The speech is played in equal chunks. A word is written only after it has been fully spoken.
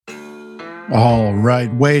All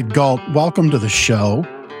right. Wade Galt, welcome to the show.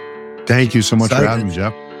 Thank you so much for having me,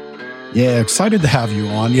 Jeff. Yeah, excited to have you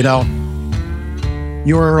on. You know,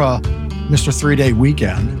 you're Mr. 3-Day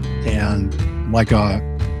Weekend, and like a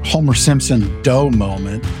Homer Simpson Doe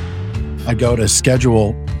moment, I go to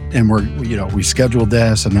schedule, and we scheduled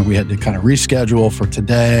this, and then we had to kind of reschedule for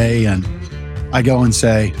today, and I go and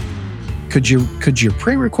say, could you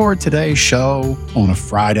pre-record today's show on a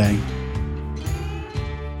Friday?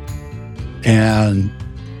 And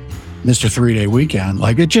Mr. 3-Day Weekend,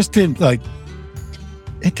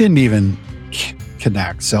 it didn't even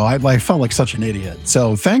connect. So I felt like such an idiot.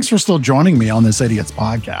 So thanks for still joining me on this Idiots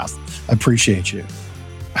podcast. I appreciate you.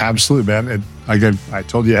 Absolutely, man. I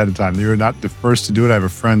told you ahead of time, you're not the first to do it. I have a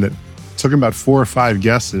friend that took him about 4 or 5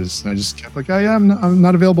 guesses, and I just kept like, oh, yeah, I'm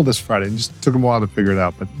not available this Friday. It just took him a while to figure it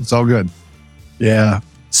out, but it's all good. Yeah.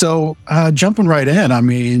 So jumping right in, I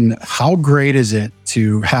mean, how great is it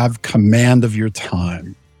to have command of your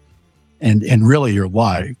time and really your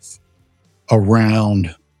life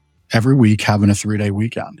around every week having a 3-day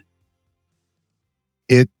weekend?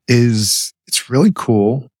 It's really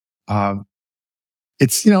cool. I'll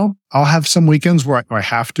have some weekends where I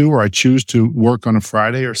have to, or I choose to work on a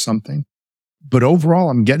Friday or something. But overall,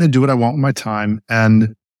 I'm getting to do what I want with my time.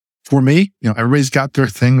 And for me, everybody's got their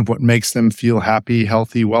thing of what makes them feel happy,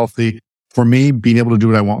 healthy, wealthy. For me, being able to do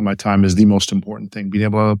what I want with my time is the most important thing. Being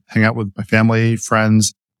able to hang out with my family,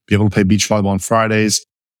 friends, be able to play beach volleyball on Fridays.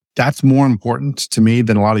 That's more important to me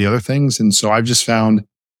than a lot of the other things. And so I've just found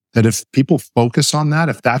that if people focus on that,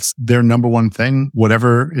 if that's their number one thing,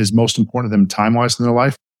 whatever is most important to them time-wise in their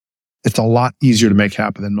life, it's a lot easier to make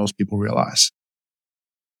happen than most people realize.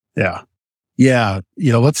 Yeah. Yeah.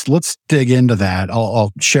 Let's dig into that.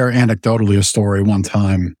 I'll share anecdotally a story one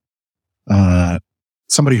time.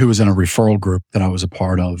 Somebody who was in a referral group that I was a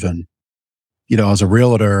part of. And, as a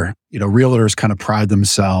realtor, realtors kind of pride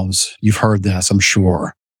themselves. You've heard this, I'm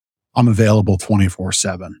sure. I'm available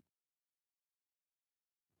 24/7.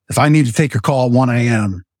 If I need to take a call at 1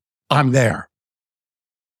 a.m., I'm there.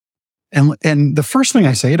 And the first thing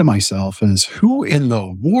I say to myself is, who in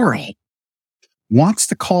the world wants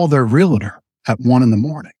to call their realtor at 1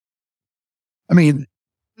 a.m? I mean,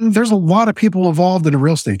 there's a lot of people involved in a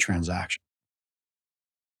real estate transaction.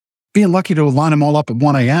 Being lucky to line them all up at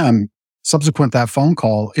 1 a.m. subsequent to that phone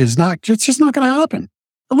call it's just not going to happen.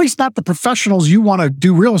 At least not the professionals you want to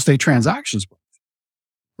do real estate transactions with,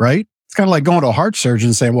 right? It's kind of like going to a heart surgeon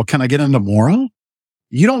and saying, well, can I get in tomorrow?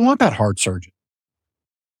 You don't want that heart surgeon.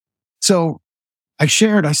 So I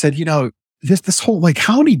said, this whole,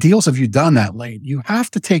 how many deals have you done that late? You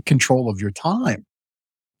have to take control of your time.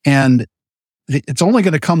 And it's only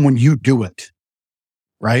going to come when you do it,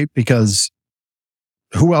 right? Because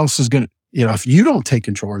who else is going to, if you don't take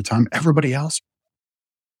control of your time, everybody else.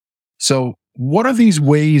 So what are these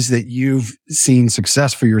ways that you've seen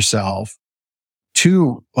success for yourself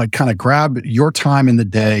to kind of grab your time in the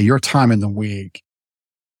day, your time in the week,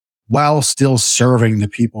 while still serving the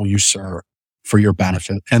people you serve for your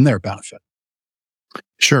benefit and their benefit?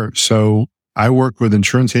 Sure. So I work with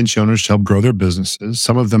insurance agency owners to help grow their businesses.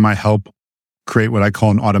 Some of them I help create what I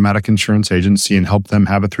call an automatic insurance agency and help them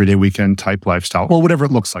have a 3-day weekend type lifestyle, or whatever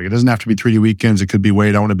it looks like. It doesn't have to be 3-day weekends. It could be,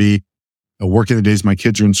 Wade, I want to be working the days my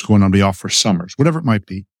kids are in school and I'll be off for summers, whatever it might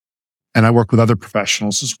be. And I work with other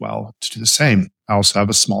professionals as well to do the same. I also have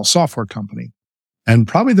a small software company. And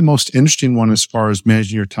probably the most interesting one as far as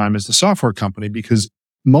managing your time is the software company, because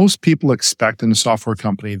most people expect in a software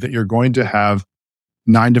company that you're going to have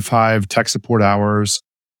 9 to 5 tech support hours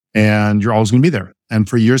and you're always going to be there. And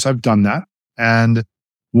for years, I've done that. And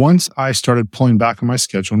once I started pulling back on my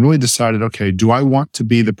schedule and really decided, okay, do I want to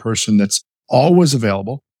be the person that's always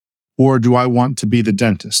available? Or do I want to be the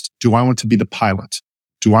dentist? Do I want to be the pilot?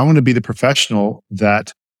 Do I want to be the professional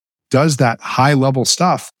that does that high level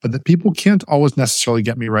stuff, but that people can't always necessarily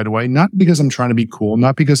get me right away? Not because I'm trying to be cool,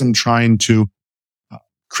 not because I'm trying to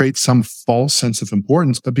create some false sense of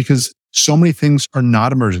importance, but because so many things are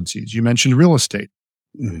not emergencies. You mentioned real estate.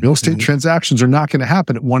 Real estate transactions are not going to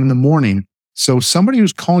happen at 1 a.m. So somebody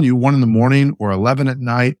who's calling you 1 a.m. or 11 at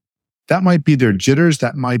night, that might be their jitters,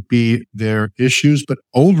 that might be their issues, but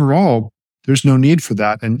overall, there's no need for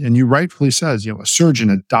that. And you rightfully says, a surgeon,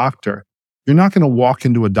 a doctor, you're not going to walk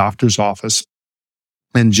into a doctor's office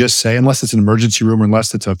and just say, unless it's an emergency room or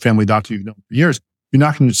unless it's a family doctor you've known for years, you're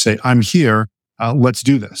not going to say, I'm here, let's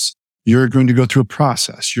do this. You're going to go through a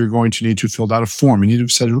process. You're going to need to fill out a form. You need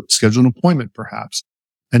to schedule an appointment, perhaps.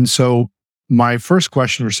 And so my first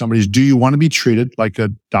question for somebody is, do you want to be treated like a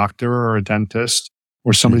doctor or a dentist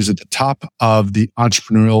or somebody who's at the top of the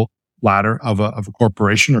entrepreneurial ladder of a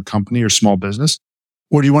corporation or company or small business?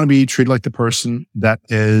 Or do you want to be treated like the person that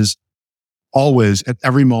is always at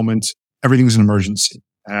every moment, everything's an emergency?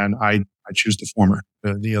 And I choose the former.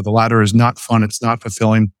 The latter is not fun. It's not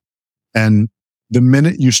fulfilling. And the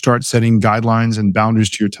minute you start setting guidelines and boundaries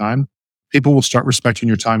to your time, people will start respecting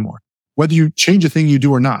your time more, whether you change a thing you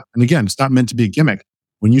do or not. And again, it's not meant to be a gimmick.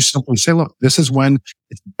 When you simply say, look, this is when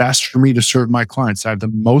it's best for me to serve my clients. I have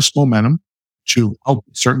the most momentum to help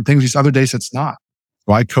certain things. These other days, it's not.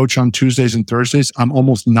 So I coach on Tuesdays and Thursdays. I'm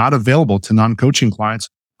almost not available to non-coaching clients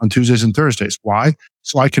on Tuesdays and Thursdays. Why?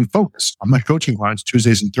 So I can focus on my coaching clients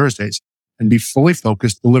Tuesdays and Thursdays and be fully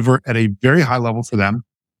focused, deliver at a very high level for them.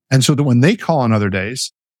 And so that when they call on other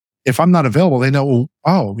days, if I'm not available, they know,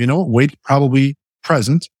 oh, you know what? Wade's probably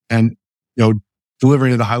present and,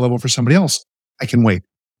 delivering at a high level for somebody else. I can wait.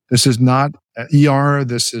 This is not ER.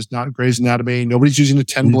 This is not Grey's Anatomy. Nobody's using a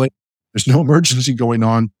 10 blade. There's no emergency going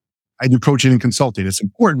on. I do coaching and consulting. It's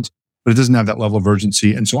important, but it doesn't have that level of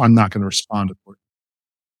urgency. And so I'm not going to respond accordingly.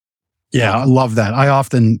 Yeah, I love that. I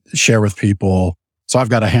often share with people. So I've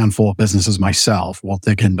got a handful of businesses myself. We'll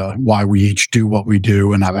dig into why we each do what we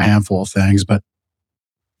do and have a handful of things. But,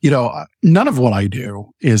 none of what I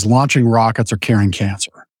do is launching rockets or curing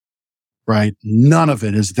cancer, right? None of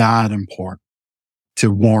it is that important to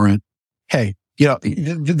warrant, hey,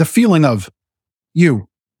 the feeling of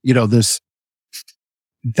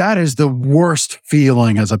that is the worst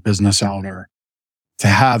feeling as a business owner to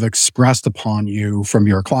have expressed upon you from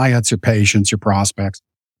your clients, your patients, your prospects,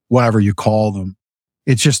 whatever you call them.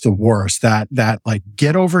 It's just the worst that like,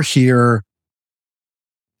 get over here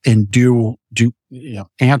and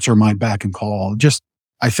answer my beck and call. Just,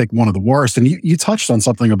 I think one of the worst. And you touched on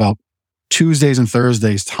something about Tuesdays and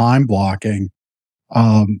Thursdays time blocking.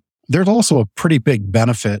 There's also a pretty big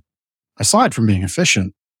benefit aside from being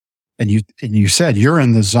efficient. And you said you're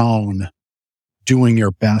in the zone doing your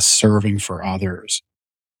best, serving for others.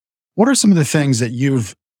 What are some of the things that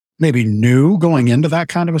you've maybe knew going into that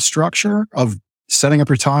kind of a structure of setting up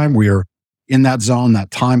your time where you're in that zone, that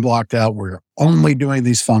time blocked out, where you're only doing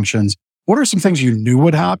these functions? What are some things you knew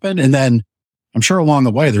would happen? And then I'm sure along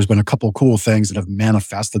the way, there's been a couple of cool things that have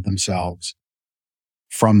manifested themselves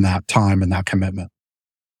from that time and that commitment.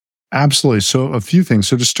 Absolutely. So a few things.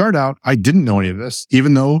 So to start out, I didn't know any of this,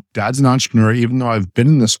 even though Dad's an entrepreneur, even though I've been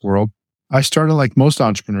in this world, I started like most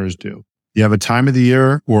entrepreneurs do. You have a time of the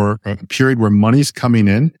year or a period where money's coming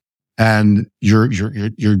in and you're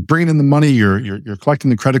bringing in the money, you're collecting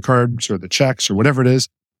the credit cards or the checks or whatever it is.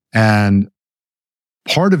 And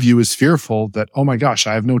part of you is fearful that, oh my gosh,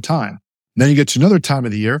 I have no time. And then you get to another time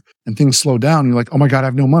of the year and things slow down and you're like, oh my God, I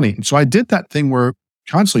have no money. And so I did that thing where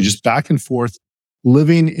constantly just back and forth,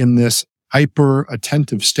 living in this hyper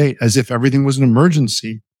attentive state as if everything was an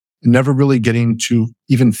emergency and never really getting to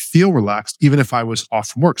even feel relaxed, even if I was off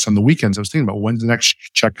from work. So on the weekends, I was thinking about when's the next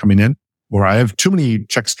check coming in, or I have too many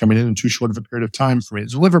checks coming in too short of a period of time for me to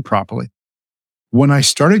deliver properly. When I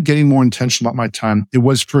started getting more intentional about my time, it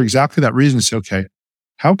was for exactly that reason to say, okay,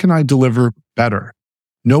 how can I deliver better?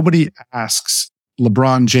 Nobody asks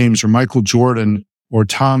LeBron James or Michael Jordan or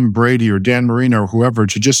Tom Brady or Dan Marino or whoever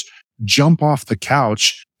to just jump off the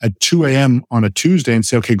couch at 2 a.m. on a Tuesday and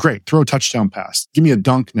say, okay, great, throw a touchdown pass. Give me a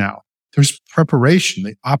dunk now. There's preparation.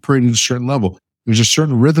 They operate at a certain level. There's a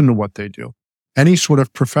certain rhythm to what they do. Any sort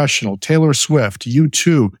of professional, Taylor Swift,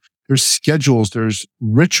 U2, there's schedules, there's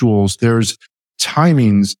rituals, there's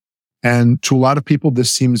timings. And to a lot of people,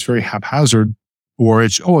 this seems very haphazard or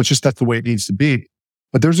it's just that's the way it needs to be.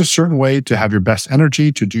 But there's a certain way to have your best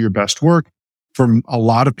energy, to do your best work. For a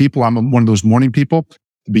lot of people, I'm one of those morning people.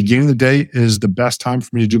 The beginning of the day is the best time for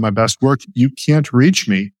me to do my best work. You can't reach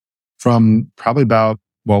me from probably the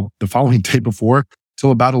following day before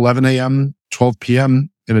till about 11 a.m., 12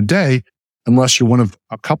 p.m. in a day, unless you're one of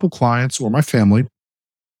a couple clients or my family,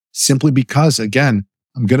 simply because, again,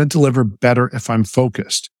 I'm going to deliver better if I'm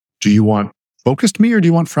focused. Do you want focused me or do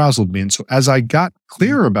you want frazzled me? And so as I got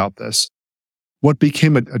clearer about this, what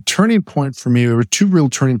became a turning point for me, there were two real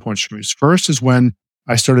turning points for me. First is when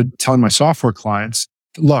I started telling my software clients,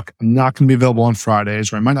 look, I'm not going to be available on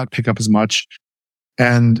Fridays, or I might not pick up as much.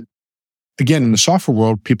 And again, in the software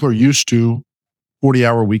world, people are used to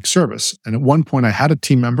 40-hour week service. And at one point, I had a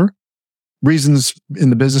team member. Reasons in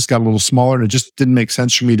the business got a little smaller, and it just didn't make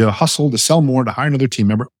sense for me to hustle, to sell more, to hire another team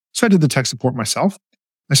member. So I did the tech support myself.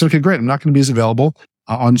 I said, okay, great. I'm not going to be as available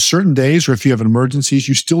on certain days, or if you have emergencies,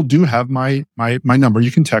 you still do have my number.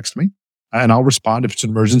 You can text me, and I'll respond if it's an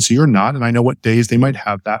emergency or not. And I know what days they might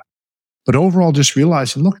have that. But overall, just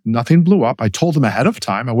realizing, look, nothing blew up. I told them ahead of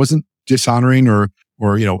time. I wasn't dishonoring or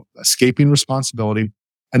escaping responsibility.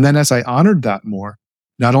 And then as I honored that more,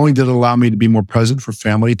 not only did it allow me to be more present for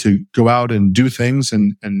family, to go out and do things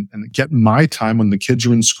and get my time when the kids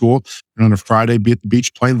are in school, and on a Friday be at the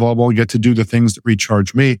beach playing volleyball, get to do the things that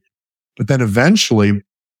recharge me. But then eventually,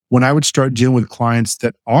 when I would start dealing with clients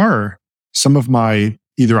that are some of my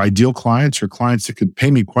either ideal clients or clients that could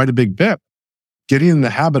pay me quite a big bit, getting in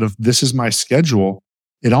the habit of this is my schedule,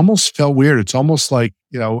 it almost felt weird. It's almost like,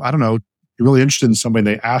 I don't know, you're really interested in somebody,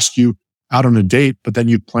 they ask you out on a date, but then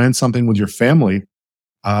you plan something with your family.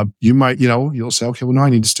 You might, you'll say, okay, well, no, I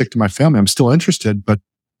need to stick to my family. I'm still interested, but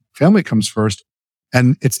family comes first.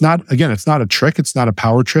 And it's not a trick. It's not a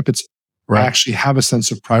power trip. It's I actually have a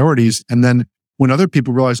sense of priorities. And then when other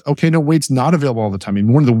people realize, okay, no, Wade's not available all the time. I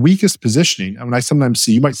mean, one of the weakest positioning, and when I sometimes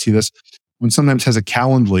see, you might see this, when sometimes has a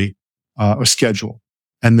Calendly, a schedule,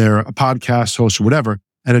 and they're a podcast host or whatever,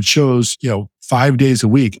 and it shows, 5 days a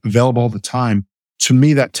week available all the time. To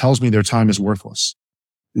me, that tells me their time is worthless.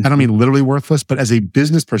 I don't mean literally worthless, but as a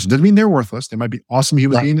business person, doesn't mean they're worthless. They might be awesome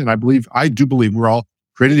human beings. And I do believe we're all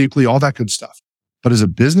created equally, all that good stuff. But as a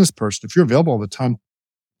business person, if you're available all the time,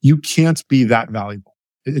 you can't be that valuable.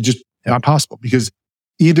 It's just not possible, because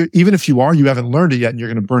even if you are, you haven't learned it yet and you're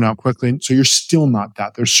going to burn out quickly. And so you're still not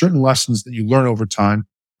that. There's certain lessons that you learn over time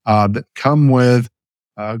that come with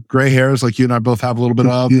gray hairs, like you and I both have a little bit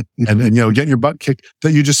of, and getting your butt kicked,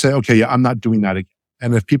 that you just say, okay, yeah, I'm not doing that again.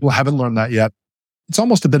 And if people haven't learned that yet, it's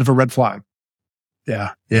almost a bit of a red flag.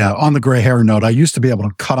 Yeah. On the gray hair note, I used to be able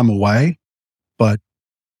to cut them away, but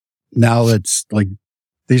now it's like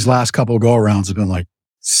these last couple of go-arounds have been like,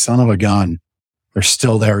 son of a gun. They're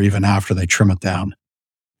still there even after they trim it down.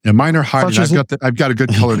 Yeah, mine are hiding. I've got a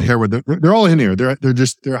good colored hair where they're all in here.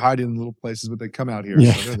 They're hiding in little places, but they come out here.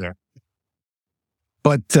 Yeah. So they're there.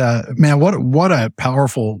 But man, what a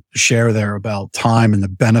powerful share there about time and the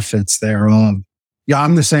benefits thereof. Yeah,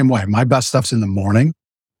 I'm the same way. My best stuff's in the morning.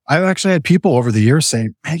 I've actually had people over the years say,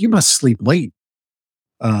 man, you must sleep late.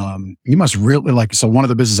 You must really so one of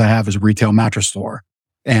the businesses I have is a retail mattress store.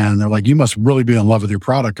 And they're like, you must really be in love with your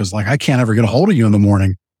product, because I can't ever get a hold of you in the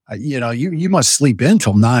morning. You must sleep in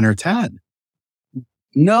till 9 or 10.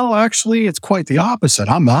 No, actually, it's quite the opposite.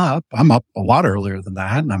 I'm up a lot earlier than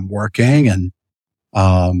that, and I'm working, and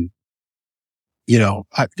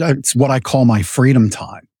it's what I call my freedom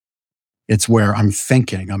time. It's where I'm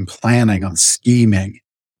thinking, I'm planning, I'm scheming.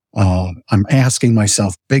 I'm asking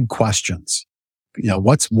myself big questions.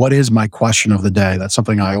 What is my question of the day? That's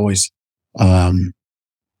something I always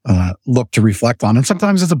look to reflect on. And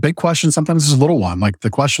sometimes it's a big question. Sometimes it's a little one. Like the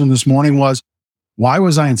question this morning was, why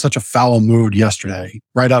was I in such a foul mood yesterday,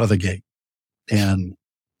 right out of the gate? And,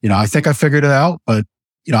 I think I figured it out, but,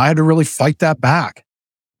 I had to really fight that back.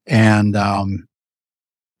 And I'm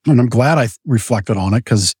glad I reflected on it,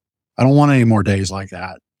 because I don't want any more days like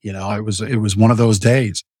that. It was one of those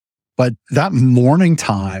days. But that morning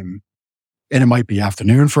time, and it might be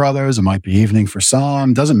afternoon for others, it might be evening for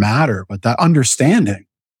some, doesn't matter. But that understanding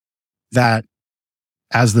that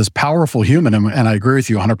as this powerful human, and I agree with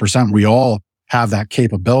you 100%, we all have that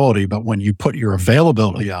capability. But when you put your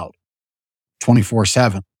availability out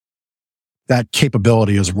 24/7, that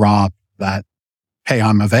capability is robbed. That, hey,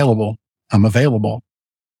 I'm available. For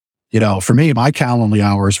me, my Calendly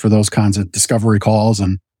hours for those kinds of discovery calls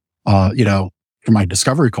and, for my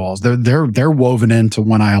discovery calls, they're woven into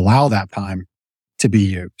when I allow that time to be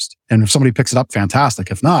used. And if somebody picks it up, fantastic.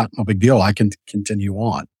 If not, no big deal. I can continue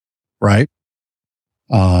on. Right.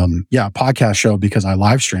 Podcast show, because I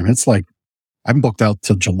live stream. It's like I'm booked out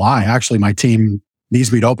till July. Actually, my team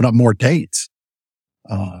needs me to open up more dates.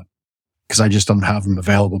 Because I just don't have them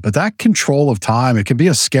available. But that control of time, it can be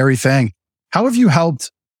a scary thing. How have you helped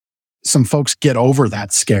some folks get over that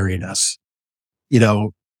scariness?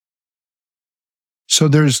 So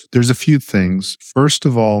there's a few things. First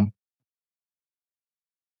of all,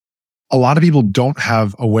 a lot of people don't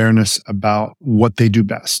have awareness about what they do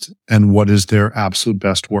best and what is their absolute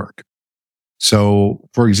best work. So,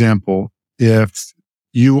 for example, if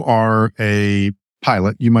you are a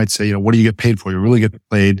pilot, you might say, what do you get paid for? You really get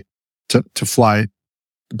paid to fly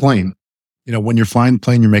the plane. When you're flying the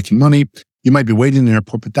plane, you're making money. You might be waiting in the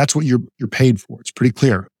airport, but that's what you're paid for. It's pretty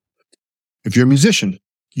clear. If you're a musician,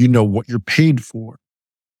 you know what you're paid for.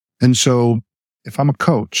 And so if I'm a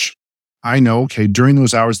coach, I know, okay, during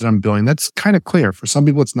those hours that I'm billing, that's kind of clear. For some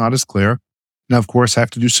people, it's not as clear. Now, of course, I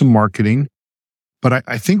have to do some marketing. But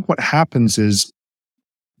I think what happens is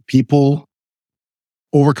people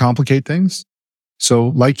overcomplicate things. So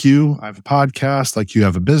like you, I have a podcast, like you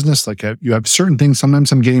have a business, like you have certain things.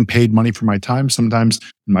 Sometimes I'm getting paid money for my time. Sometimes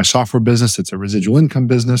in my software business, it's a residual income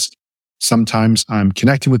business. Sometimes I'm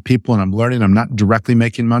connecting with people and I'm learning. I'm not directly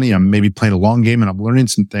making money. I'm maybe playing a long game and I'm learning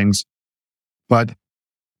some things. But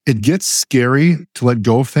it gets scary to let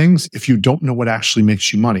go of things if you don't know what actually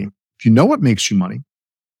makes you money. If you know what makes you money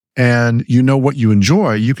and you know what you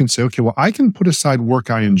enjoy, you can say, okay, well, I can put aside work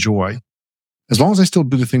I enjoy as long as I still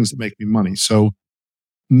do the things that make me money. So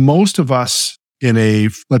most of us in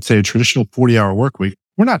let's say a traditional 40-hour work week,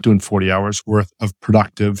 we're not doing 40 hours worth of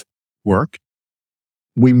productive work.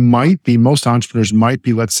 Most entrepreneurs might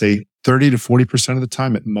be, let's say, 30 to 40% of the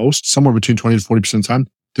time at most, somewhere between 20 to 40% of the time,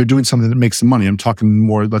 they're doing something that makes them money. I'm talking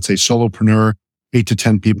more, let's say, solopreneur, 8 to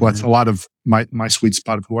 10 people. That's a lot of my sweet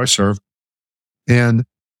spot of who I serve. And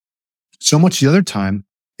so much the other time,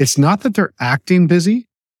 it's not that they're acting busy,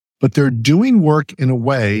 but they're doing work in a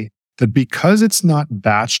way that because it's not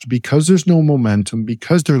batched, because there's no momentum,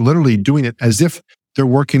 because they're literally doing it as if they're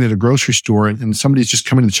working at a grocery store and somebody's just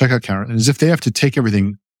coming to the checkout counter, and as if they have to take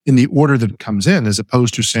everything in the order that it comes in, as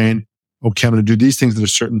opposed to saying, okay, I'm going to do these things at a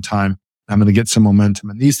certain time. I'm going to get some momentum,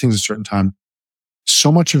 and these things at a certain time.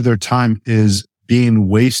 So much of their time is being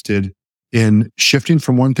wasted in shifting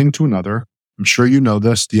from one thing to another. I'm sure you know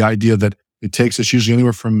this, the idea that it takes us usually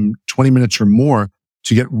anywhere from 20 minutes or more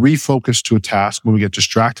to get refocused to a task when we get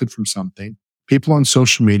distracted from something. People on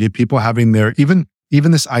social media, people having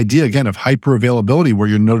even this idea again of hyper availability where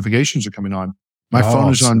your notifications are coming on. My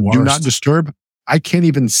phone is on do not disturb. I can't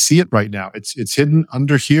even see it right now. It's hidden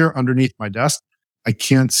under here, underneath my desk. I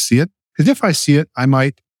can't see it because if I see it, I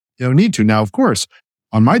might, need to. Now, of course,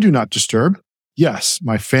 on my do not disturb, yes,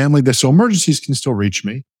 my family, so emergencies can still reach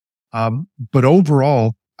me. But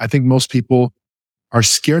overall, I think most people are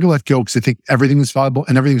scared to let go because they think everything is valuable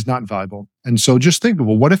and everything's not valuable. And so just think,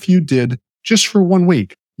 well, what if you did just for 1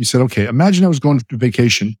 week? You said, okay, imagine I was going to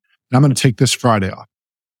vacation and I'm going to take this Friday off.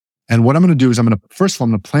 And what I'm going to do is first of all,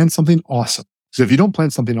 I'm going to plan something awesome. So if you don't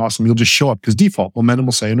plan something awesome, you'll just show up because default momentum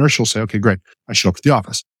will say, inertia will say, okay, great. I show up at the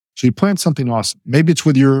office. So you plan something awesome. Maybe it's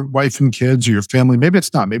with your wife and kids or your family. Maybe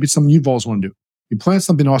it's not. Maybe it's something you've always wanted to do. You plan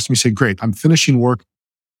something awesome. You say, great, I'm finishing work.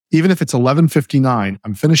 Even if it's 11:59,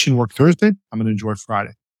 I'm finishing work Thursday. I'm going to enjoy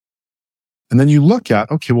Friday. And then you look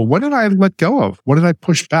at, okay, well, what did I let go of? What did I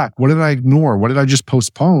push back? What did I ignore? What did I just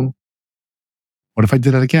postpone? What if I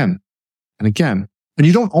did it again and again? And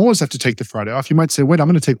you don't always have to take the Friday off. You might say, wait, I'm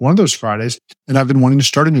going to take one of those Fridays and I've been wanting to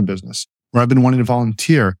start a new business or I've been wanting to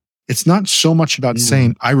volunteer. It's not so much about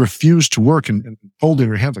saying, I refuse to work and holding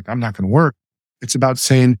your hands like, I'm not going to work. It's about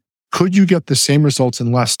saying, could you get the same results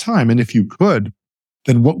in less time? And if you could,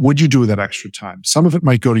 then what would you do with that extra time? Some of it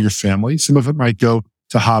might go to your family. Some of it might go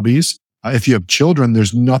to hobbies. If you have children,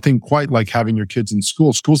 there's nothing quite like having your kids in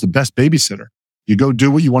school. School's the best babysitter. You go do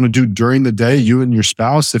what you want to do during the day, you and your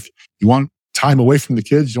spouse. If you want time away from the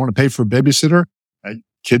kids, you don't want to pay for a babysitter.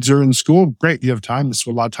 Kids are in school. Great. You have time. This is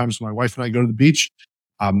what a lot of times my wife and I go to the beach.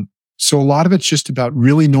 So a lot of it's just about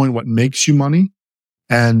really knowing what makes you money.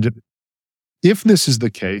 And if this is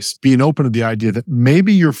the case, being open to the idea that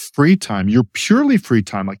maybe your free time, your purely free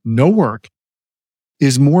time, like no work,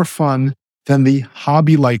 is more fun than the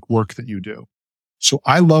hobby-like work that you do. So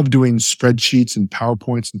I love doing spreadsheets and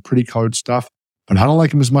PowerPoints and pretty colored stuff, but I don't like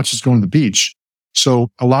them as much as going to the beach.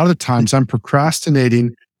 So a lot of the times I'm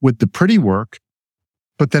procrastinating with the pretty work,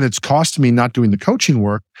 but then it's costing me not doing the coaching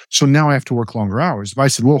work. So now I have to work longer hours. If I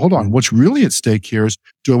said, well, hold on, what's really at stake here is,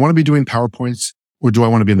 do I want to be doing PowerPoints or do I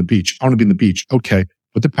want to be on the beach? I want to be on the beach. Okay.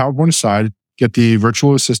 Put the PowerPoint aside, get the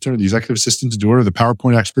virtual assistant or the executive assistant to do it or the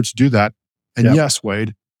PowerPoint experts to do that. And yes,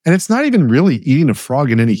 Wade. And it's not even really eating a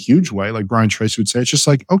frog in any huge way, like Brian Tracy would say. It's just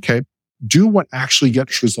like, okay, do what actually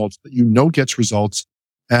gets results, that you know gets results.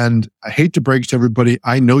 And I hate to break to everybody,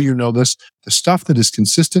 I know you know this, the stuff that is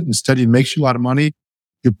consistent and steady and makes you a lot of money,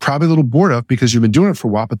 you're probably a little bored of because you've been doing it for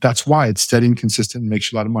a while, but that's why it's steady and consistent and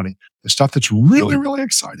makes you a lot of money. The stuff that's really, really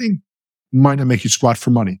exciting might not make you squat for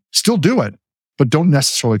money. Still do it, but don't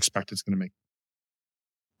necessarily expect it's going to make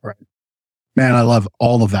it. Right. Man, I love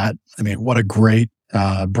all of that. I mean, what a great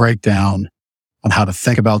breakdown on how to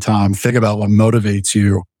think about time, think about what motivates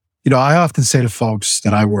you. I often say to folks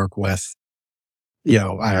that I work with,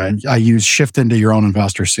 I use shift into your own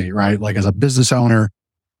investor seat, right? Like as a business owner,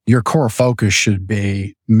 your core focus should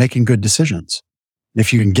be making good decisions.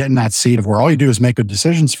 If you can get in that seat of where all you do is make good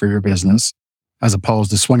decisions for your business, as opposed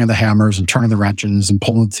to swinging the hammers and turning the wrenches and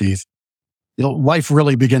pulling the teeth, life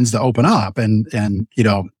really begins to open up and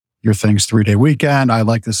your thing's 3-day weekend. I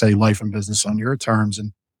like to say life and business on your terms.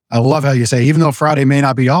 And I love how you say, even though Friday may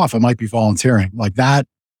not be off, it might be volunteering. Like that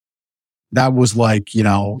was like,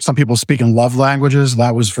 some people speak in love languages.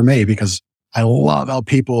 That was for me because I love how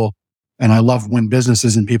people, and I love when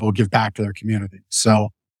businesses and people give back to their community. So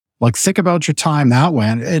like, think about your time that way.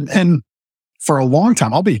 And for a long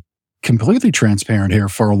time, I'll be completely transparent here.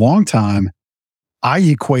 For a long time, I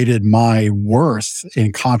equated my worth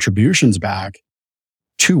in contributions back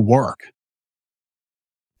to work,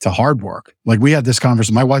 to hard work. Like we had this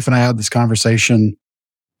conversation, my wife and I had this conversation,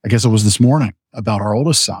 I guess it was this morning, about our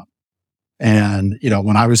oldest son. And,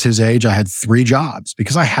 when I was his age, I had 3 jobs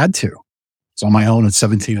because I had to. So on my own at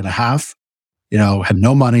 17 and a half, had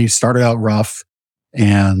no money, started out rough.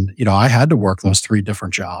 And, I had to work those 3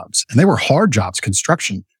 different jobs, and they were hard jobs,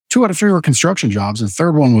 construction. 2 out of 3 were construction jobs. And the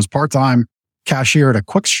third one was part-time cashier at a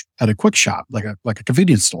quick shop, like a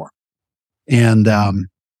convenience store. And, I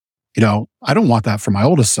don't want that for my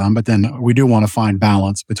oldest son, but then we do want to find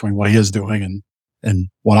balance between what he is doing and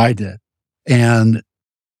what I did.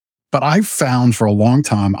 But I found for a long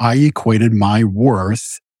time, I equated my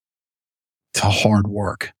worth to hard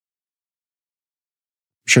work.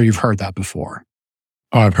 I'm sure you've heard that before.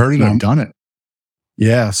 Oh, I've heard it. I've done it.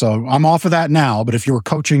 Yeah. So I'm off of that now, but if you were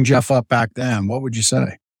coaching Jeff up back then, what would you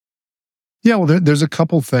say? Yeah, well, there's a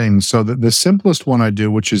couple things. So the simplest one I do,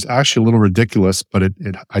 which is actually a little ridiculous, but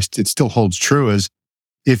it still holds true, is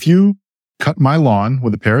if you cut my lawn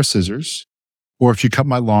with a pair of scissors, or if you cut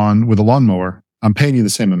my lawn with a lawnmower, I'm paying you the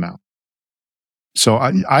same amount. So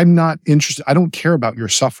I'm not interested. I don't care about your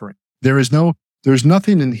suffering. There's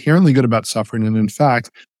nothing inherently good about suffering. And in fact,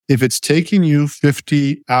 if it's taking you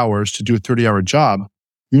 50 hours to do a 30-hour job,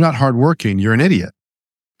 you're not hardworking. You're an idiot.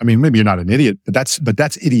 I mean, maybe you're not an idiot, but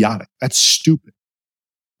that's idiotic. That's stupid.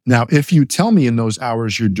 Now, if you tell me in those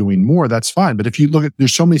hours you're doing more, that's fine. But if you look at,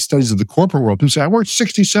 there's so many studies of the corporate world, people say, I worked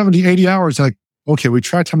 60, 70, 80 hours. Like, okay, we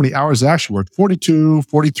tracked how many hours I actually worked, 42,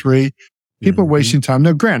 43. People are wasting time.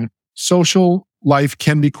 Now, granted, social life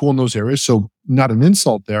can be cool in those areas. So not an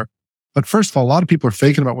insult there. But first of all, a lot of people are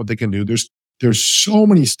faking about what they can do. There's so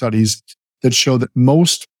many studies that show that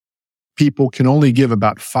most people can only give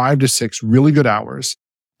about 5 to 6 really good hours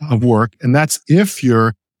of work. And that's if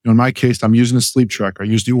you're, in my case, I'm using a sleep tracker. I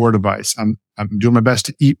use the Oura device. I'm doing my best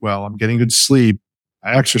to eat well. I'm getting good sleep.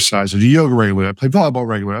 I exercise. I do yoga regularly. I play volleyball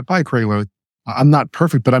regularly. I bike regularly. I'm not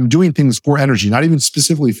perfect, but I'm doing things for energy, not even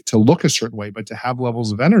specifically to look a certain way, but to have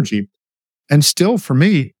levels of energy. And still for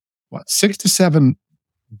me, 6 to 7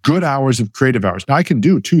 good hours of creative hours. Now I can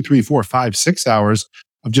do 2, 3, 4, 5, 6 hours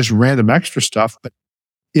of just random extra stuff. But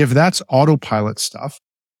if that's autopilot stuff,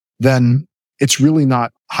 then it's really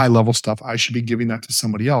not high level stuff. I should be giving that to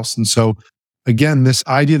somebody else. And so again, this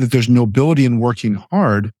idea that there's nobility in working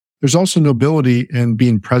hard, there's also nobility in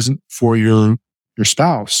being present for your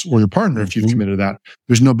spouse or your partner if you've committed to that.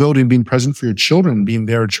 There's nobility in being present for your children, being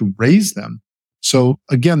there to raise them. So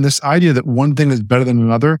again, this idea that one thing is better than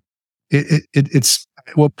another, it's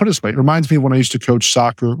well, put it this way, it reminds me of when I used to coach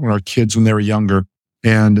soccer when our kids, when they were younger,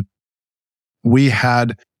 and we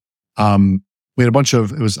had a bunch of,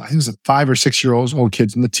 I think it was 5 or 6 year old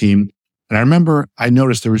kids in the team. And I remember I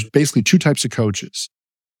noticed there was basically 2 types of coaches.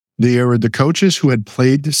 There were the coaches who had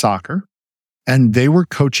played soccer, and they were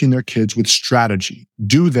coaching their kids with strategy.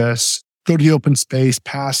 Do this, go to the open space,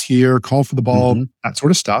 pass here, call for the ball, that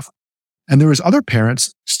sort of stuff. And there was other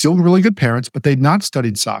parents, still really good parents, but they'd not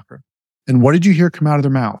studied soccer. And what did you hear come out of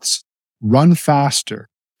their mouths? Run faster,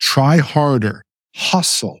 try harder,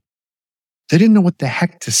 hustle. They didn't know what the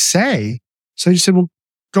heck to say. So you said, well,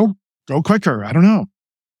 go quicker. I don't know.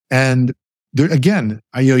 And there, again,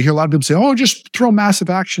 you hear a lot of people say, oh, just throw massive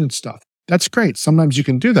action and stuff. That's great. Sometimes you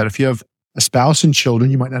can do that. If you have a spouse and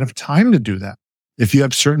children, you might not have time to do that. If you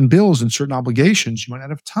have certain bills and certain obligations, you might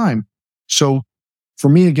not have time. So for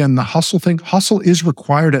me, again, the hustle thing, hustle is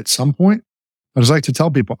required at some point. But as I like to tell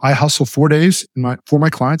people, I hustle 4 days for my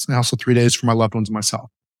clients, and I hustle 3 days for my loved ones and myself.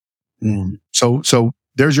 So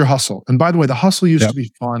there's your hustle. And by the way, the hustle used to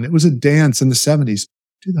be fun. It was a dance in the 70s.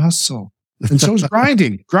 Do the hustle. And so was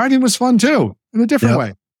grinding. Grinding was fun too, in a different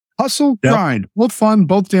way. Hustle, grind, both fun,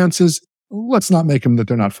 both dances. Let's not make them that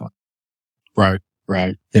they're not fun. Right.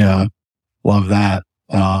 Yeah. Love that.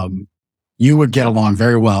 You would get along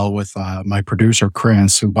very well with my producer,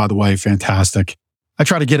 Chris, who, by the way, fantastic. I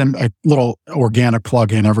try to get him a little organic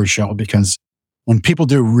plug in every show because when people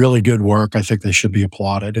do really good work, I think they should be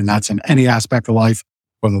applauded. And that's in any aspect of life,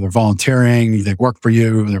 whether they're volunteering, they work for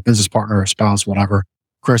you, they're a business partner or spouse, whatever.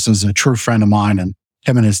 Chris is a true friend of mine, and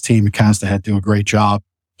him and his team at Cast Ahead do a great job.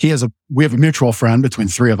 We have a mutual friend between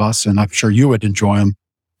 3 of us, and I'm sure you would enjoy him,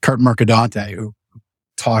 Kurt Mercadante, who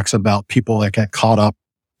talks about people that get caught up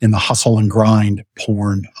in the hustle and grind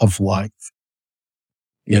porn of life.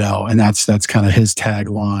 And that's kind of his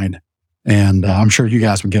tagline. And I'm sure you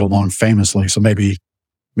guys would get along famously. So maybe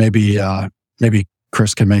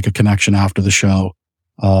Chris can make a connection after the show.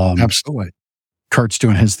 Absolutely. Kurt's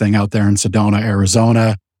doing his thing out there in Sedona,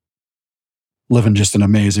 Arizona, living just an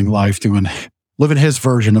amazing life, doing living his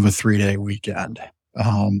version of a 3-day weekend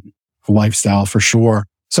lifestyle for sure.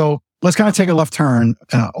 So let's kind of take a left turn.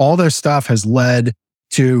 All this stuff has led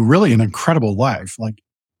to really an incredible life. Like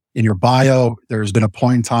in your bio, there's been a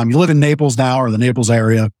point in time, you live in Naples now, or the Naples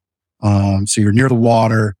area. So you're near the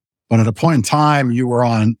water, but at a point in time you were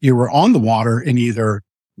on the water in either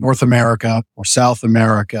North America or South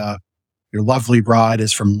America. Your lovely bride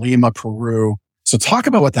is from Lima, Peru. So talk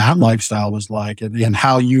about what that lifestyle was like and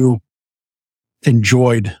how you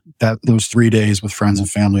enjoyed those 3 days with friends and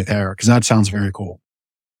family there, because that sounds very cool.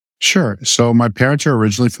 Sure. So my parents are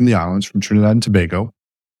originally from the islands, from Trinidad and Tobago.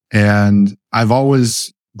 And I've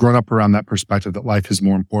always grown up around that perspective that life is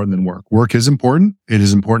more important than work. Work is important. It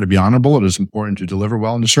is important to be honorable. It is important to deliver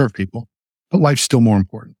well and to serve people, but life's still more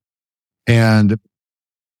important. And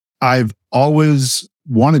I've always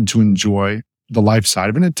wanted to enjoy the life side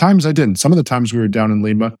of it. And at times I didn't. Some of the times we were down in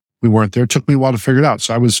Lima, we weren't there. It took me a while to figure it out.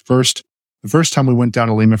 So the first time we went down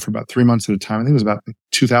to Lima for about 3 months at a time, I think it was about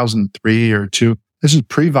 2003 or 2. This is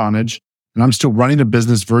pre-Vonage, and I'm still running a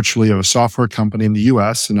business virtually of a software company in the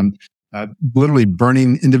US. And I'm literally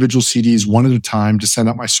burning individual CDs one at a time to send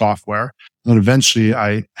out my software. And then eventually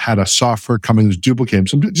I had a software company that was duplicated.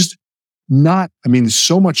 So I'm just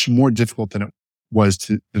so much more difficult than it was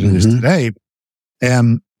than it is today.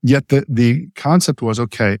 And yet the concept was,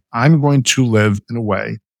 okay, I'm going to live in a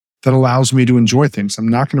way that allows me to enjoy things. I'm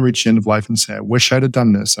not going to reach the end of life and say, I wish I'd have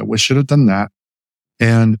done this. I wish I'd have done that.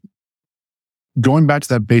 And going back to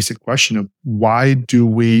that basic question of why do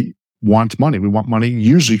we want money? We want money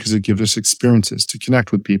usually because it gives us experiences to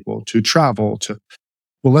connect with people, to travel,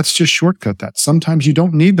 well, let's just shortcut that. Sometimes you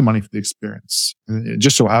don't need the money for the experience. It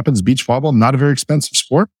just so happens beach volleyball, not a very expensive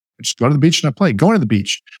sport. I just go to the beach and I play. Going to the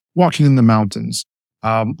beach, walking in the mountains,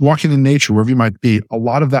 walking in nature, wherever you might be. A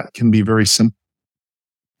lot of that can be very simple.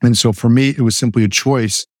 And so for me, it was simply a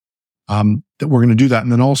choice that we're going to do that.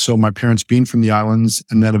 And then also my parents being from the islands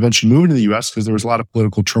and then eventually moving to the US because there was a lot of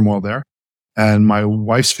political turmoil there. And my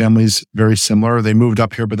wife's family's very similar. They moved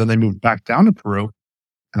up here, but then they moved back down to Peru.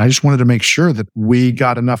 And I just wanted to make sure that we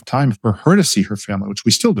got enough time for her to see her family, which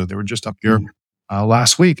we still do. They were just up here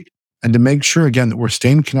last week. And to make sure, again, that we're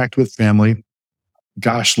staying connected with family.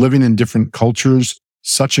 Gosh, living in different cultures,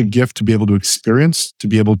 such a gift to be able to experience, to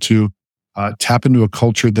be able to tap into a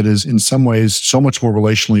culture that is in some ways so much more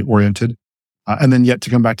relationally oriented. And then yet to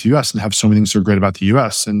come back to the US and have so many things that are great about the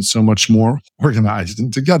US and so much more organized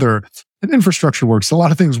and together. And infrastructure works. A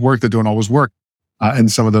lot of things work that don't always work in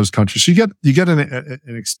some of those countries. So you get an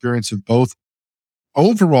experience of both.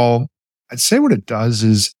 Overall, I'd say what it does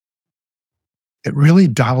is it really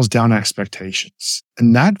dials down expectations.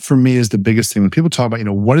 And that for me is the biggest thing. When people talk about,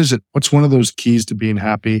 what's one of those keys to being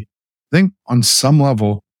happy? I think on some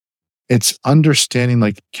level, it's understanding,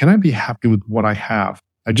 like, can I be happy with what I have?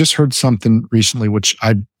 I just heard something recently, which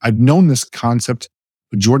I've known this concept,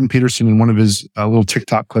 but Jordan Peterson in one of his little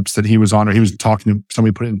TikTok clips that he was on, or he was talking to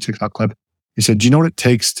somebody, put it in a TikTok clip. He said, do you know what it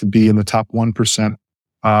takes to be in the top 1%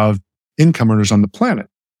 of income earners on the planet?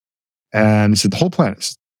 And he said, the whole planet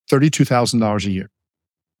is $32,000 a year.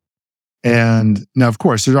 And now, of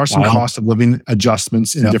course, there are some cost of living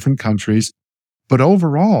adjustments in different countries, but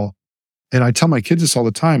overall, and I tell my kids this all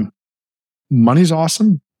the time, money's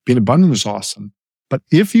awesome. Being abundant is awesome. But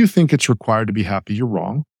if you think it's required to be happy, you're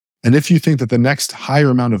wrong. And if you think that the next higher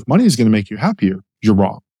amount of money is going to make you happier, you're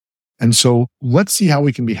wrong. And so let's see how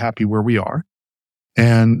we can be happy where we are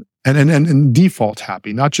and default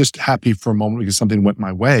happy, not just happy for a moment because something went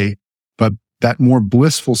my way, but that more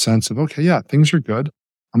blissful sense of, okay, yeah, things are good.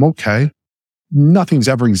 I'm okay. Nothing's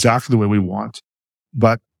ever exactly the way we want.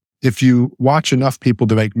 But if you watch enough people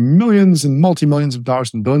to make millions and multi-millions of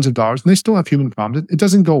dollars and billions of dollars, and they still have human problems, it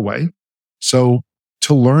doesn't go away. So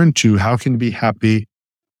to learn to how can you be happy,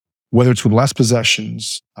 whether it's with less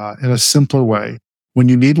possessions, in a simpler way. When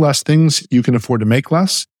you need less things, you can afford to make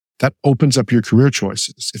less. That opens up your career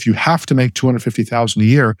choices. If you have to make $250,000 a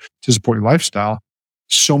year to support your lifestyle,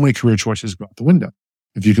 so many career choices go out the window.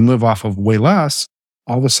 If you can live off of way less,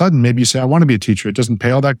 all of a sudden, maybe you say, I want to be a teacher. It doesn't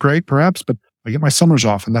pay all that great, perhaps, but I get my summers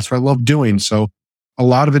off and that's what I love doing. So a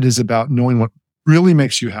lot of it is about knowing what really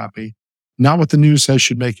makes you happy, not what the news says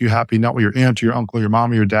should make you happy, not what your aunt or your uncle or your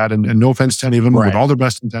mom or your dad, and no offense to any of them, with all their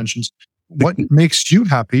best intentions, what makes you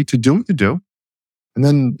happy to do what you do. And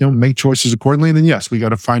then, make choices accordingly. And then, yes, we got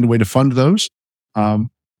to find a way to fund those.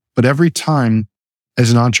 But every time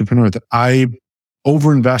as an entrepreneur that I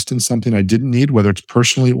overinvest in something I didn't need, whether it's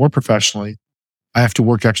personally or professionally, I have to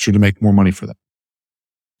work extra to make more money for that.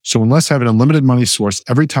 So unless I have an unlimited money source,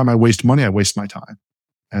 every time I waste money, I waste my time.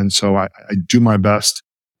 And so I do my best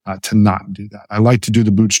to not do that. I like to do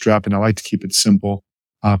the bootstrap and I like to keep it simple.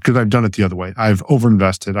 because I've done it the other way. I've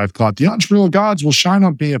overinvested. I've thought the entrepreneurial gods will shine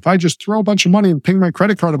on me if I just throw a bunch of money and ping my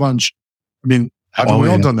credit card a bunch. I mean, haven't we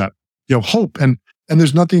all done that? Hope. And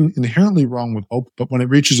there's nothing inherently wrong with hope, but when it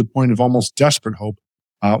reaches a point of almost desperate hope,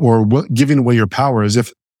 or giving away your power as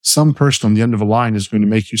if some person on the end of a line is going to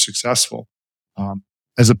make you successful,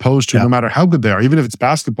 as opposed to no matter how good they are, even if it's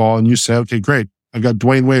basketball and you say, okay, great, I've got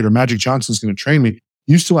Dwayne Wade or Magic Johnson's going to train me,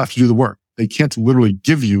 you still have to do the work. They can't literally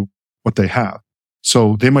give you what they have.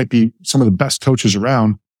 So they might be some of the best coaches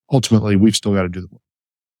around. Ultimately, we've still got to do the work.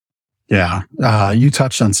 Yeah. You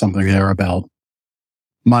touched on something there about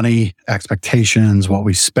money, expectations, what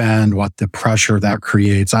we spend, what the pressure that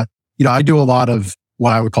creates. I do a lot of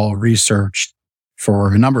what I would call research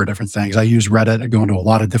for a number of different things. I use Reddit. I go into a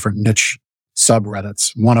lot of different niche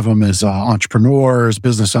subreddits. One of them is entrepreneurs,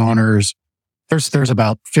 business owners. There's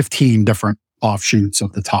about 15 different offshoots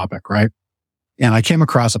of the topic, right? And I came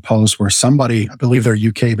across a post where somebody, I believe they're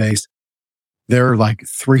UK based, they're like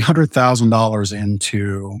 $300,000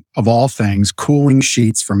 into, of all things, cooling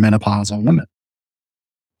sheets for menopausal women.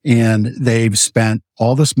 And they've spent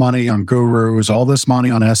all this money on gurus, all this money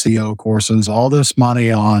on SEO courses, all this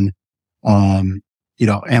money on,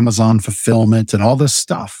 Amazon fulfillment and all this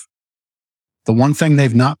stuff. The one thing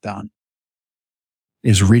they've not done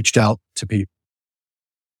is reached out to people.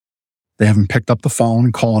 They haven't picked up the phone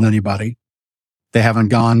and called anybody. They haven't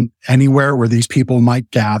gone anywhere where these people might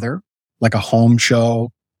gather, like a home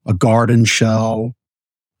show, a garden show,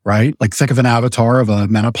 right? Like think of an avatar of a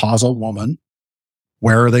menopausal woman.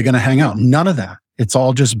 Where are they going to hang out? None of that. It's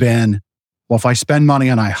all just been, well, if I spend money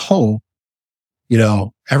and I hope,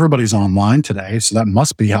 everybody's online today, so that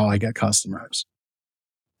must be how I get customers.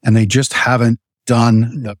 And they just haven't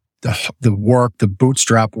done the work, the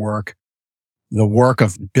bootstrap work, the work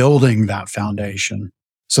of building that foundation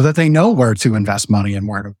so that they know where to invest money and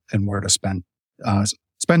where to spend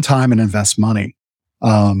time and invest money.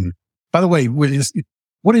 By the way, what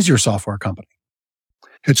is your software company?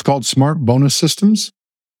 It's called Smart Bonus Systems.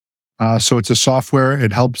 So it's a software.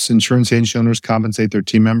 It helps insurance agency owners compensate their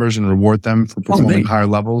team members and reward them for performing higher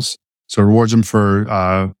levels. So it rewards them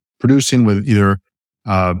for producing with either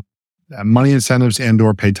money incentives and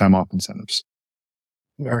or paid time off incentives.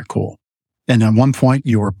 Very cool. And at one point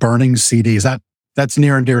you were burning CDs. That's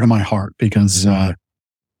near and dear to my heart because I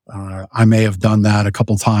may have done that a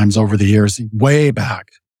couple times over the years, way back.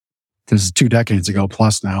 This is 2 decades ago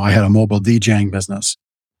plus now. I had a mobile DJing business.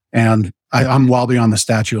 And I'm well beyond the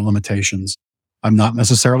statute of limitations. I'm not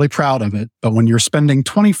necessarily proud of it, but when you're spending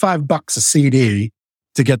 $25 a CD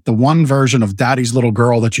to get the one version of Daddy's Little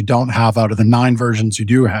Girl that you don't have out of the 9 versions you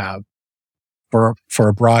do have for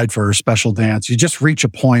a bride for a special dance, you just reach a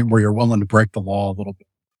point where you're willing to break the law a little bit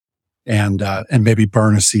and maybe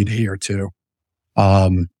burn a CD or two.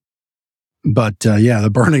 The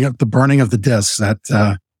burning of the discs that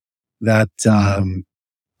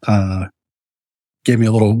gave me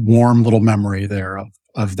a warm little memory there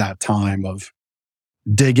of that time of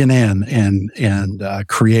digging in and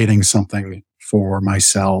creating something for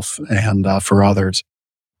myself and for others.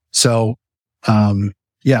 So, so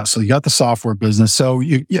you got the software business. So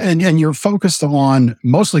you're focused on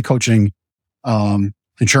mostly coaching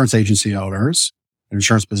insurance agency owners,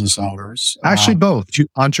 insurance business owners. Actually, both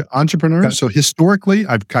entrepreneurs. Okay. So historically,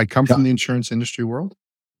 I come from the insurance industry world,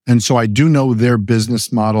 and so I do know their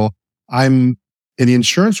business model. In the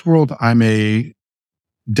insurance world, I'm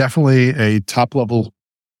definitely a top level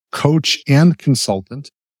coach and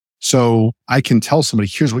consultant. So I can tell somebody,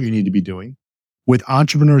 here's what you need to be doing. With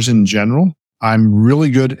entrepreneurs in general, I'm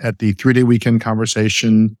really good at the 3-day weekend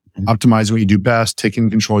conversation, optimizing what you do best,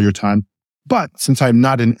 taking control of your time. But since I'm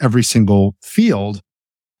not in every single field,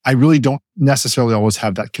 I really don't necessarily always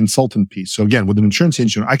have that consultant piece. So again, with an insurance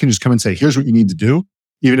agent, I can just come and say, here's what you need to do,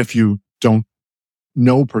 even if you don't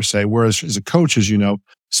know per se. Whereas as a coach, as you know,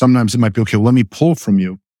 sometimes it might be, okay, well, let me pull from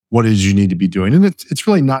you what it is you need to be doing. And it's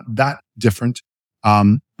really not that different.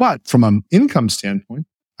 But from an income standpoint,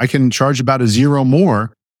 I can charge about a zero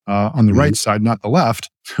more on the right side, not the left,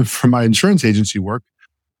 for my insurance agency work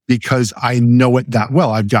because I know it that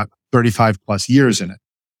well. I've got 35 plus years in it.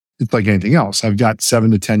 It's like anything else. I've got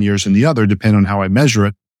 7 to 10 years in the other, depending on how I measure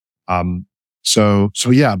it.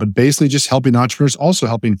 But basically just helping entrepreneurs, also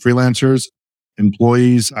helping freelancers,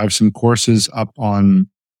 employees. I have some courses up on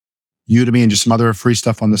Udemy and just some other free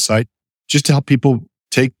stuff on the site just to help people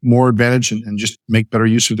take more advantage and just make better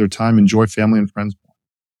use of their time, enjoy family and friends.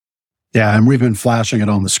 Yeah. And we've been flashing it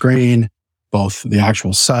on the screen, both the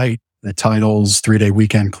actual site, the titles,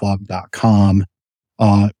 3dayweekendclub.com.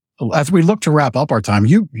 As we look to wrap up our time,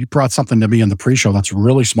 you brought something to me in the pre-show that's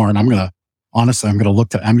really smart. And I'm honestly, I'm going to look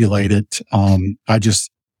to emulate it. I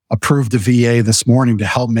just approved a VA this morning to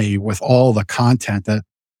help me with all the content that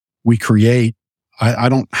we create. I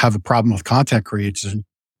don't have a problem with content creation.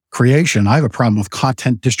 I have a problem with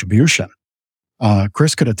content distribution.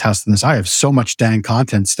 Chris could attest to this. I have so much dang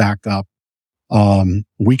content stacked up. I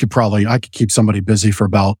could keep somebody busy for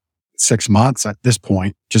about 6 months at this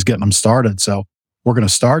point, just getting them started. So we're going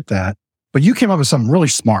to start that. But you came up with something really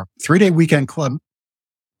smart.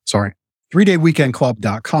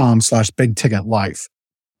 3dayweekendclub.com/big ticket life.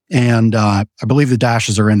 And I believe the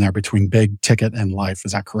dashes are in there between big ticket and life.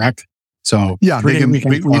 Is that correct? So yeah, we can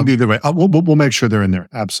do either way. We'll make sure they're in there.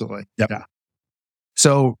 Absolutely. Yep. Yeah.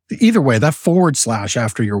 So either way, that /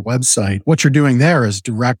 after your website, what you're doing there is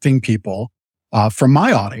directing people from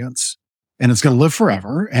my audience, and it's going to live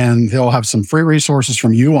forever. And they'll have some free resources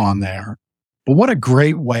from you on there. But what a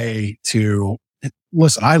great way to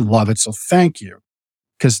listen. I love it. So thank you.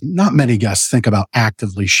 Because not many guests think about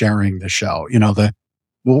actively sharing the show.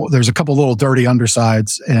 There's a couple little dirty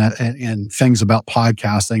undersides and things about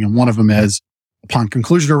podcasting. And one of them is upon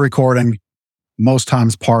conclusion of recording, most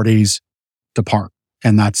times parties depart.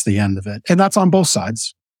 And that's the end of it. And that's on both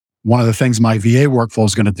sides. One of the things my VA workflow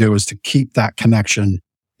is going to do is to keep that connection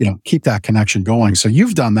going. So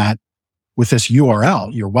you've done that with this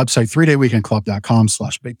URL, your website,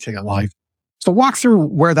 3dayweekendclub.com/big ticket life. So walk through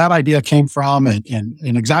where that idea came from and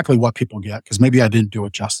exactly what people get, because maybe I didn't do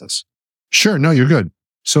it justice. Sure. No, you're good.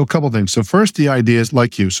 So a couple of things. So first, the idea is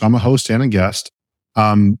like you. So I'm a host and a guest.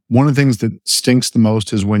 One of the things that stinks the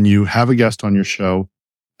most is when you have a guest on your show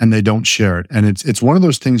and they don't share it. And it's one of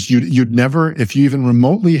those things you'd never, if you even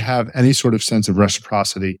remotely have any sort of sense of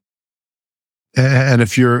reciprocity. And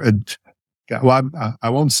if you're I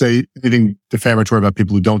won't say anything defamatory about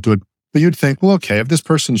people who don't do it, but you'd think, well, okay, if this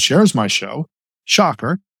person shares my show,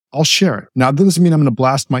 shocker, I'll share it. Now, that doesn't mean I'm going to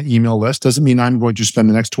blast my email list. Doesn't mean I'm going to spend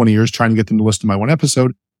the next 20 years trying to get them to listen to my one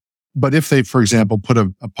episode. But if they, for example, put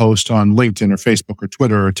a post on LinkedIn or Facebook or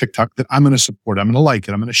Twitter or TikTok that I'm going to support, I'm going to like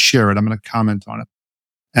it, I'm going to share it, I'm going to comment on it.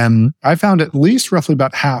 And I found at least roughly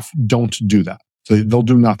about half don't do that. So they'll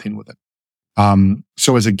do nothing with it.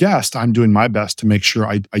 So as a guest, I'm doing my best to make sure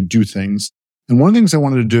I do things. And one of the things I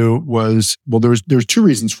wanted to do was, well, there's 2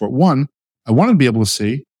 reasons for it. One, I wanted to be able to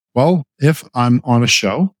see, well, if I'm on a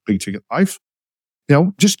show, Big Ticket Life,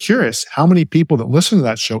 just curious how many people that listen to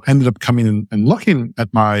that show ended up coming in and looking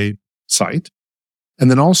at my site. And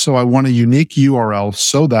then also I want a unique URL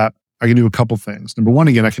so that I can do a couple things. Number one,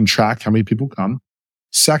 again, I can track how many people come.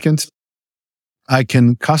 Second, I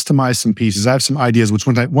can customize some pieces. I have some ideas, which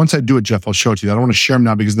once I do it, Jeff, I'll show it to you. I don't want to share them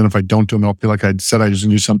now because then if I don't do them, I'll feel like I said I just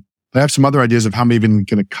going to do some. But I have some other ideas of how I'm even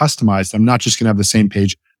going to customize. I'm not just going to have the same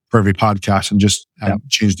page for every podcast and just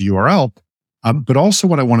change the URL. But also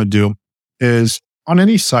what I want to do is on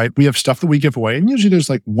any site, we have stuff that we give away. And usually there's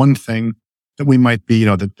like one thing that we might be,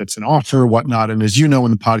 that's an offer or whatnot. And as you know,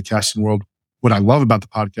 in the podcasting world, what I love about the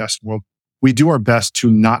podcasting world, we do our best to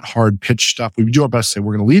not hard pitch stuff. We do our best to say,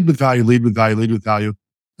 we're going to lead with value, lead with value, lead with value.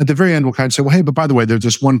 At the very end, we'll kind of say, well, hey, but by the way, there's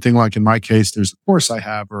this one thing, like in my case, there's a course I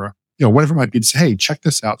have or, whatever it might be to say, hey, check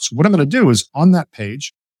this out. So what I'm going to do is on that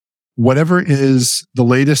page, whatever is the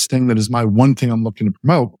latest thing that is my one thing I'm looking to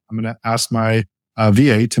promote, I'm going to ask my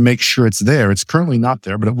VA to make sure it's there. It's currently not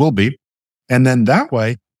there, but it will be. And then that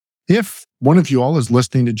way, if one of you all is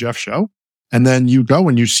listening to Jeff's show, and then you go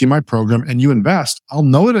and you see my program and you invest, I'll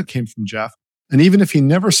know that it came from Jeff. And even if he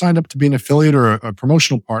never signed up to be an affiliate or a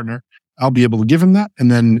promotional partner, I'll be able to give him that. And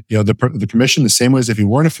then, the commission, the same way as if he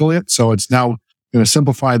were an affiliate. So it's now going to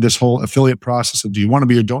simplify this whole affiliate process of do you want to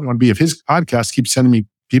be or don't want to be? If his podcast keeps sending me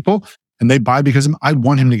people and they buy because of him, I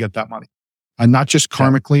want him to get that money. And not just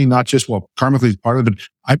karmically, karmically is part of it,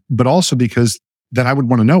 but also because then I would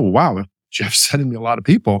want to know, wow, if Jeff's sending me a lot of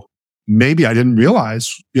people, maybe I didn't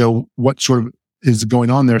realize, what sort of is going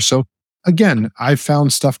on there. So again, I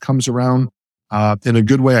found stuff comes around in a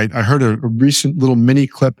good way. I heard a recent little mini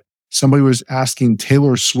clip. Somebody was asking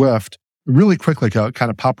Taylor Swift really quick, like a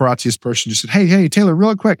kind of paparazzi person, just said, hey, Taylor,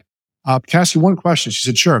 really quick. Can I ask you one question? She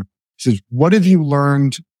said, sure. She says, what have you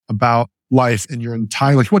learned about life in your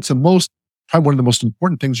entire life? What's probably one of the most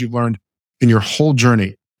important things you've learned in your whole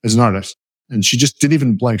journey as an artist? And she just didn't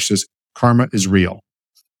even blink. She says, karma is real.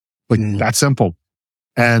 That simple.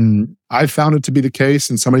 And I found it to be the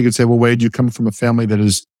case. And somebody could say, well, Wade, you come from a family that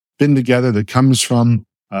has been together, that comes from,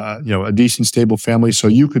 a decent, stable family. So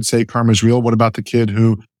you could say karma is real. What about the kid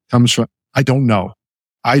who comes from, I don't know.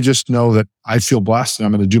 I just know that I feel blessed and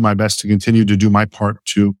I'm going to do my best to continue to do my part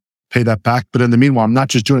to pay that back. But in the meanwhile, I'm not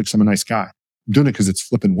just doing it because I'm a nice guy. I'm doing it because it's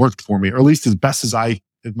flipping worked for me, or at least as best as my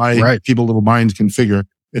feeble little mind can figure,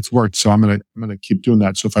 it's worked. So I'm going to keep doing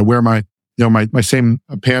that. So if I wear my, my same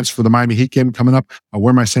pants for the Miami Heat game coming up. I'll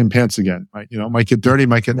wear my same pants again. Might get dirty,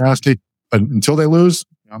 might get nasty, but until they lose,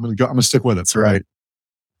 I'm going to stick with it. That's right.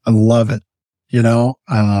 I love it.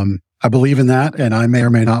 I believe in that, and I may or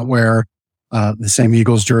may not wear the same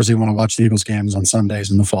Eagles jersey when I watch the Eagles games on Sundays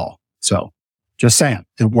in the fall. So just saying,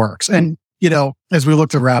 it works. And, as we look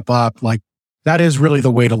to wrap up, that is really the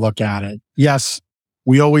way to look at it. Yes,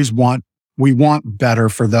 we want better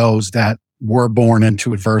for those that were born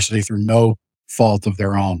into adversity through no fault of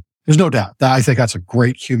their own. There's no doubt that I think that's a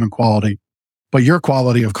great human quality, but your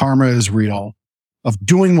quality of karma is real, of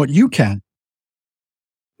doing what you can.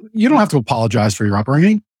 You don't have to apologize for your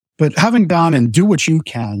upbringing, but having done and do what you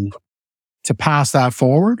can to pass that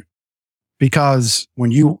forward. Because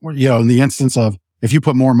when in the instance of, if you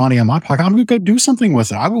put more money in my pocket, I'm going to go do something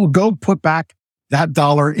with it. I will go put back that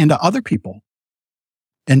dollar into other people.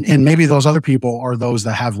 And maybe those other people are those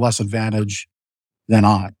that have less advantage than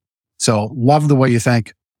I. So love the way you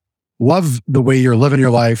think. Love the way you're living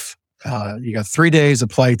your life. You got 3 days of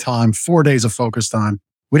play time, 4 days of focus time.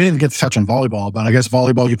 We didn't even get to touch on volleyball, but I guess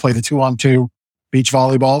volleyball, you play the 2-on-2 beach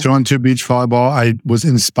volleyball. 2-on-2 beach volleyball. I was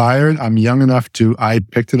inspired. I'm young enough I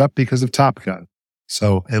picked it up because of Top Gun.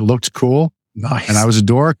 So it looked cool. Nice. And I was a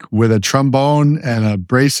dork with a trombone and a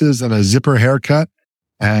braces and a zipper haircut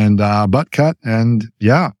and butt cut. And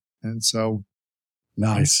yeah. And so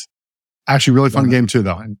nice. Actually, really fun game too,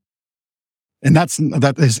 though. And that's not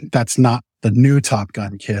the new Top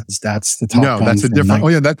Gun, kids. That's the Top Gun. No, that's a different.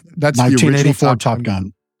 That's the original Top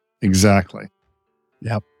Gun. Exactly.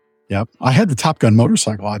 Yep. I had the Top Gun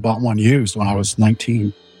motorcycle. I bought one used when I was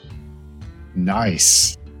 19.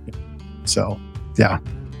 Nice. So, yeah.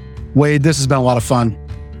 Wade, this has been a lot of fun.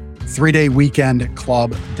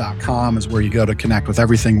 3dayweekendclub.com is where you go to connect with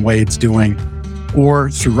everything Wade's doing, or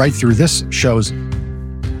right through this show's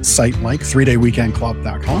site link,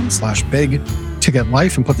 3dayweekendclub.com/big ticket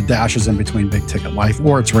life, and put the dashes in between big ticket life,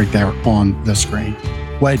 or it's right there on the screen.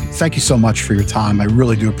 Wade, thank you so much for your time. I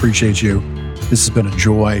really do appreciate you. This has been a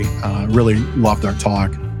joy. Really loved our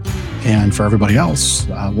talk. And for everybody else,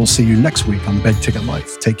 we'll see you next week on Big Ticket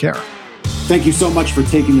Life. Take care. Thank you so much for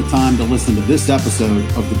taking the time to listen to this episode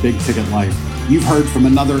of The Big Ticket Life. You've heard from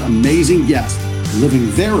another amazing guest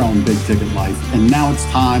living their own big ticket life, and now it's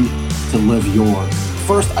time to live yours.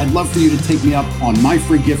 First, I'd love for you to take me up on my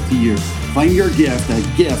free gift to you. Claim your gift at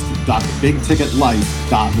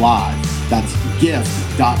gift.thebigticketlife.live. That's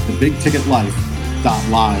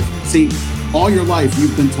gift.thebigticketlife.live. See, all your life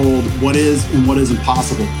you've been told what is and what isn't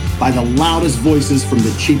possible by the loudest voices from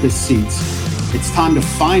the cheapest seats. It's time to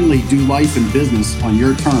finally do life and business on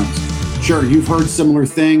your terms. Sure, you've heard similar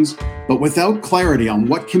things, but without clarity on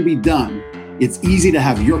what can be done, it's easy to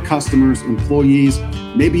have your customers, employees,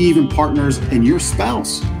 maybe even partners, and your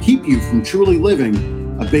spouse keep you from truly living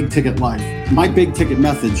a big ticket life. My big ticket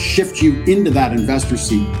methods shift you into that investor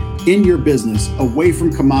seat in your business, away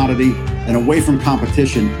from commodity and away from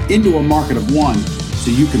competition, into a market of one,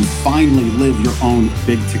 so you can finally live your own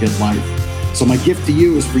big ticket life. So my gift to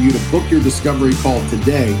you is for you to book your discovery call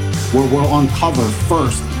today, where we'll uncover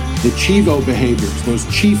first the Chivo behaviors, those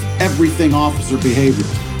chief everything officer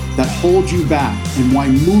behaviors that hold you back, and why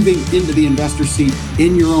moving into the investor seat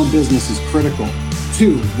in your own business is critical.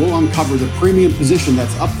 2, we'll uncover the premium position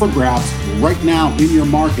that's up for grabs right now in your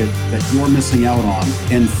market that you're missing out on.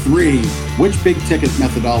 And 3, which big ticket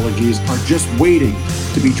methodologies are just waiting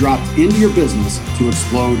to be dropped into your business to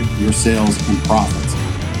explode your sales and profits.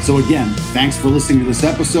 So again, thanks for listening to this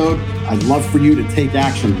episode. I'd love for you to take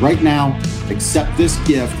action right now. Accept this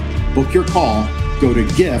gift, book your call, go to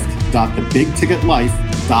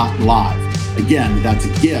gift.thebigticketlife.live. Again, that's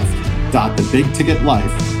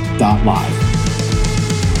gift.thebigticketlife.live.